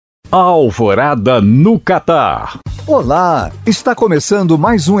Alvorada no Catar. Olá, está começando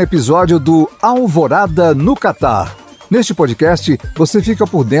mais um episódio do Alvorada no Catar. Neste podcast, você fica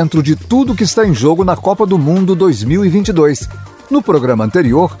por dentro de tudo que está em jogo na Copa do Mundo 2022. No programa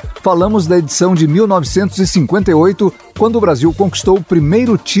anterior, falamos da edição de 1958, quando o Brasil conquistou o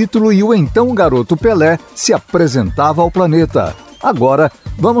primeiro título e o então garoto Pelé se apresentava ao planeta. Agora,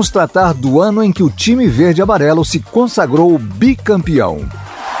 vamos tratar do ano em que o time verde-amarelo se consagrou bicampeão.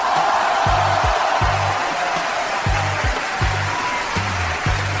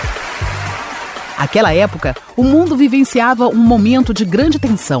 Naquela época, o mundo vivenciava um momento de grande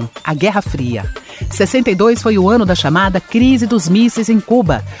tensão, a Guerra Fria. 62 foi o ano da chamada crise dos mísseis em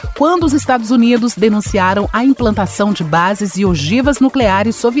Cuba, quando os Estados Unidos denunciaram a implantação de bases e ogivas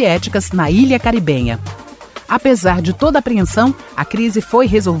nucleares soviéticas na ilha caribenha. Apesar de toda a apreensão, a crise foi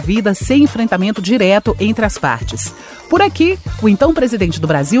resolvida sem enfrentamento direto entre as partes. Por aqui, o então presidente do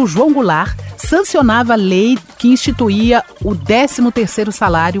Brasil, João Goulart, sancionava a lei que instituía o 13º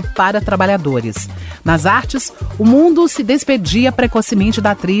salário para trabalhadores. Nas artes, o mundo se despedia precocemente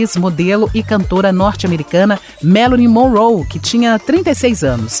da atriz, modelo e cantora norte-americana Marilyn Monroe, que tinha 36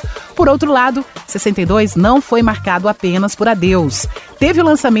 anos. Por outro lado, 62 não foi marcado apenas por adeus. Teve o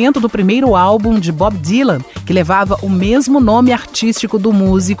lançamento do primeiro álbum de Bob Dylan, que levava o mesmo nome artístico do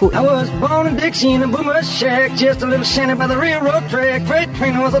músico.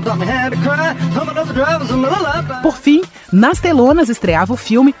 Por fim, nas telonas estreava o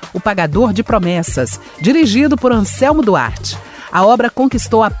filme O Pagador de Promessas, dirigido por Anselmo Duarte. A obra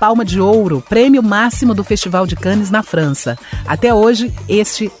conquistou a Palma de Ouro, prêmio máximo do Festival de Cannes na França. Até hoje,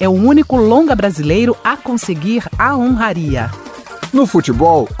 este é o único longa brasileiro a conseguir a honraria. No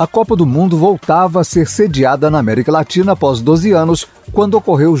futebol, a Copa do Mundo voltava a ser sediada na América Latina após 12 anos, quando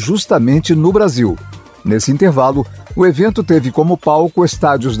ocorreu justamente no Brasil. Nesse intervalo, o evento teve como palco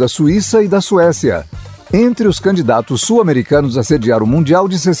estádios da Suíça e da Suécia. Entre os candidatos sul-americanos a sediar o Mundial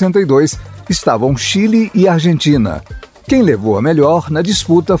de 62 estavam Chile e Argentina. Quem levou a melhor na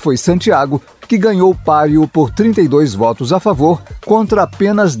disputa foi Santiago, que ganhou o páreo por 32 votos a favor contra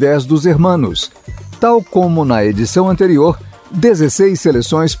apenas 10 dos hermanos. Tal como na edição anterior, 16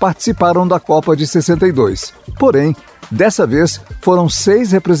 seleções participaram da Copa de 62. Porém, dessa vez foram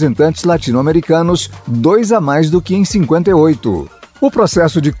 6 representantes latino-americanos, 2 a mais do que em 58. O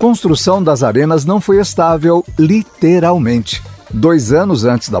processo de construção das arenas não foi estável, literalmente. 2 anos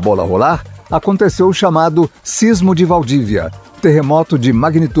antes da bola rolar, aconteceu o chamado Sismo de Valdívia, terremoto de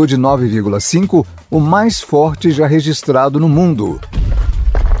magnitude 9,5, o mais forte já registrado no mundo.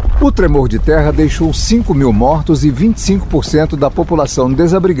 O tremor de terra deixou 5.000 mortos e 25% da população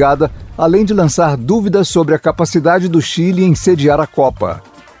desabrigada, além de lançar dúvidas sobre a capacidade do Chile em sediar a Copa.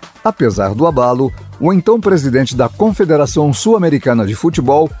 Apesar do abalo, o então presidente da Confederação Sul-Americana de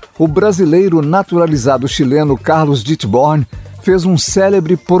Futebol, o brasileiro naturalizado chileno Carlos Ditborn, fez um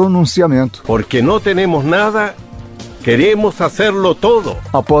célebre pronunciamento. Porque não temos nada, queremos hacerlo todo.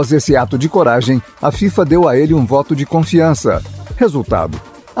 Após esse ato de coragem, a FIFA deu a ele um voto de confiança. Resultado: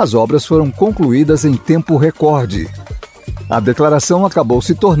 as obras foram concluídas em tempo recorde. A declaração acabou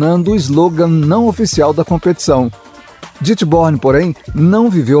se tornando o slogan não oficial da competição. Ditborn, porém, não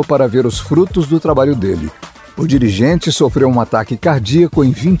viveu para ver os frutos do trabalho dele. O dirigente sofreu um ataque cardíaco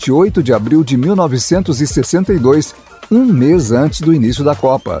em 28 de abril de 1962, um mês antes do início da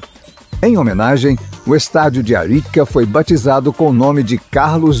Copa. Em homenagem, o estádio de Arica foi batizado com o nome de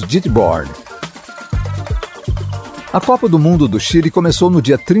Carlos Ditborn. A Copa do Mundo do Chile começou no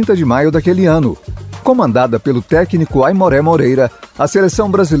dia 30 de maio daquele ano. Comandada pelo técnico Aimoré Moreira, a seleção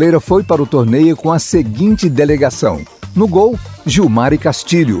brasileira foi para o torneio com a seguinte delegação. No gol, Gilmar e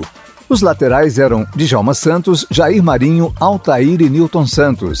Castilho. Os laterais eram Djalma Santos, Jair Marinho, Altair e Nilton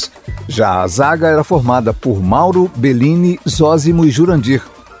Santos. Já a zaga era formada por Mauro, Bellini, Zósimo e Jurandir.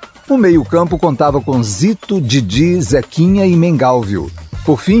 O meio-campo contava com Zito, Didi, Zequinha e Mengalvio.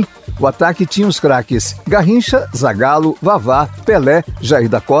 Por fim, o ataque tinha os craques Garrincha, Zagallo, Vavá, Pelé, Jair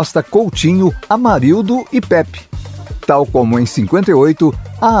da Costa, Coutinho, Amarildo e Pepe. Tal como em 58,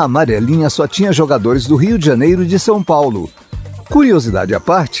 a amarelinha só tinha jogadores do Rio de Janeiro e de São Paulo. Curiosidade à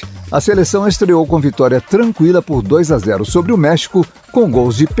parte, a seleção estreou com vitória tranquila por 2-0 sobre o México, com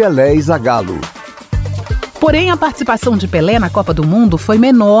gols de Pelé e Zagallo. Porém, a participação de Pelé na Copa do Mundo foi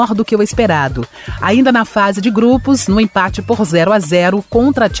menor do que o esperado. Ainda na fase de grupos, no empate por 0-0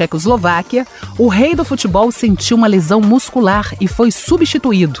 contra a Tchecoslováquia, o rei do futebol sentiu uma lesão muscular e foi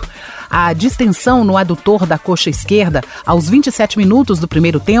substituído. A distensão no adutor da coxa esquerda, aos 27 minutos do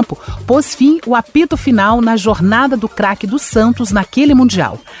primeiro tempo, pôs fim o apito final na jornada do craque do Santos naquele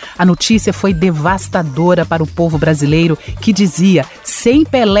Mundial. A notícia foi devastadora para o povo brasileiro, que dizia: sem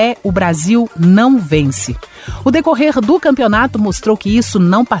Pelé, o Brasil não vence. O decorrer do campeonato mostrou que isso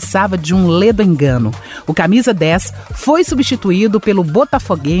não passava de um ledo engano. O camisa 10 foi substituído pelo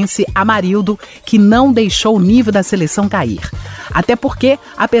botafoguense Amarildo, que não deixou o nível da seleção cair. Até porque,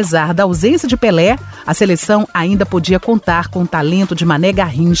 apesar da ausência de Pelé, a seleção ainda podia contar com o talento de Mané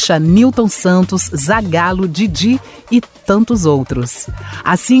Garrincha, Nilton Santos, Zagallo, Didi e tantos outros.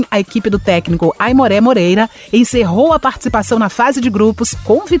 Assim, a equipe do técnico Aimoré Moreira encerrou a participação na fase de grupos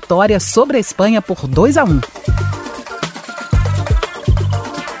com vitória sobre a Espanha por 2-1.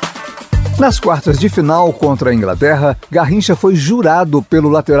 Nas quartas de final contra a Inglaterra, Garrincha foi jurado pelo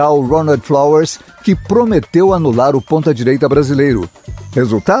lateral Ronald Flowers, que prometeu anular o ponta-direita brasileiro.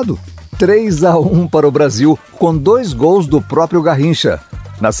 Resultado? 3-1 para o Brasil, com 2 gols do próprio Garrincha.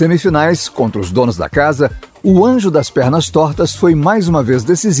 Nas semifinais, contra os donos da casa, o anjo das pernas tortas foi mais uma vez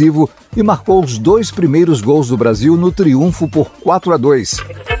decisivo e marcou os 2 primeiros gols do Brasil no triunfo por 4-2.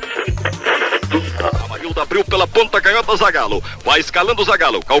 Amarildo abriu pela ponta canhota Zagallo. Vai escalando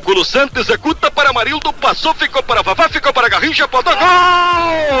Zagallo. Calcula o centro, executa para Amarildo. Passou, ficou para Vavá, ficou para Garrincha. Botou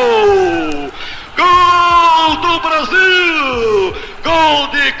gol! Gol do Brasil! Gol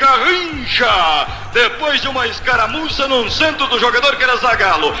de Garrincha! Depois de uma escaramuça no centro do jogador que era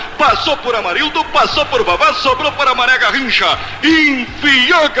Zagallo. Passou por Amarildo, passou por Vavá, sobrou para Mané Garrincha.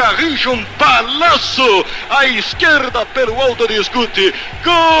 Enfiou Garrincha um balaço à esquerda pelo alto de escute.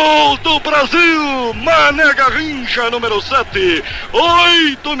 Gol do Brasil! Mané Garrincha, número 7.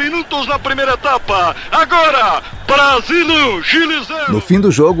 8 minutos na primeira etapa. Agora, Brasil, Chile 0. No fim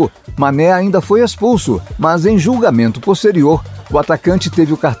do jogo, Mané ainda foi expulso, mas em julgamento posterior, o atacante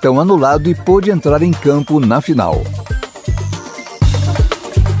teve o cartão anulado e pôde entrar em campo na final.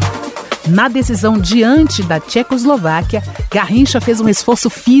 Na decisão diante da Tchecoslováquia, Garrincha fez um esforço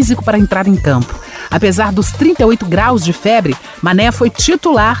físico para entrar em campo. Apesar dos 38 graus de febre, Mané foi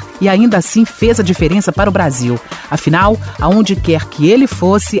titular e ainda assim fez a diferença para o Brasil. Afinal, aonde quer que ele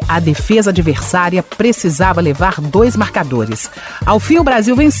fosse, a defesa adversária precisava levar 2 marcadores. Ao fim, o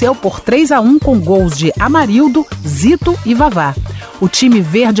Brasil venceu por 3-1 com gols de Amarildo, Zito e Vavá. O time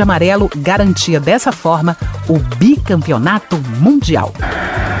verde-amarelo garantia dessa forma o bicampeonato mundial.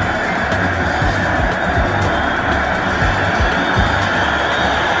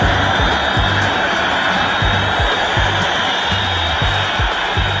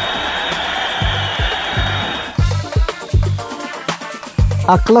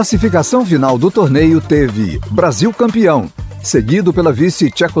 A classificação final do torneio teve Brasil campeão, seguido pela vice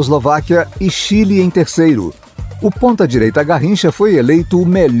Tchecoslováquia e Chile em terceiro. O ponta-direita Garrincha foi eleito o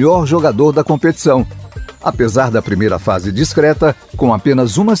melhor jogador da competição. Apesar da primeira fase discreta, com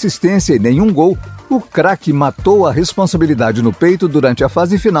apenas uma assistência e nenhum gol, o craque matou a responsabilidade no peito durante a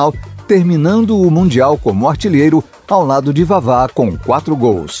fase final, terminando o Mundial como artilheiro ao lado de Vavá com 4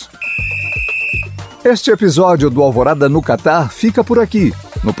 gols. Este episódio do Alvorada no Catar fica por aqui.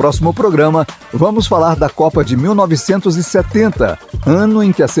 No próximo programa, vamos falar da Copa de 1970, ano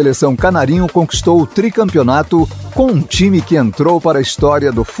em que a seleção canarinho conquistou o tricampeonato com um time que entrou para a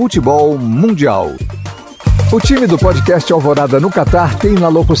história do futebol mundial. O time do podcast Alvorada no Catar tem na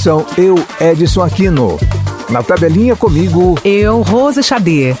locução eu, Edson Aquino. Na tabelinha comigo, eu, Rose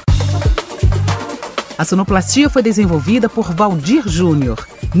Xadê. A sonoplastia foi desenvolvida por Valdir Júnior.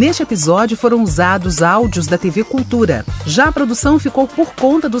 Neste episódio foram usados áudios da TV Cultura. Já a produção ficou por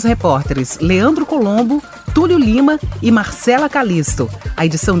conta dos repórteres Leandro Colombo, Túlio Lima e Marcela Calisto. A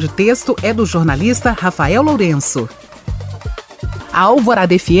edição de texto é do jornalista Rafael Lourenço. A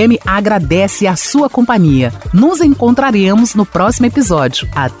Alvorada FM agradece a sua companhia. Nos encontraremos no próximo episódio.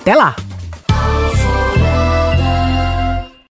 Até lá!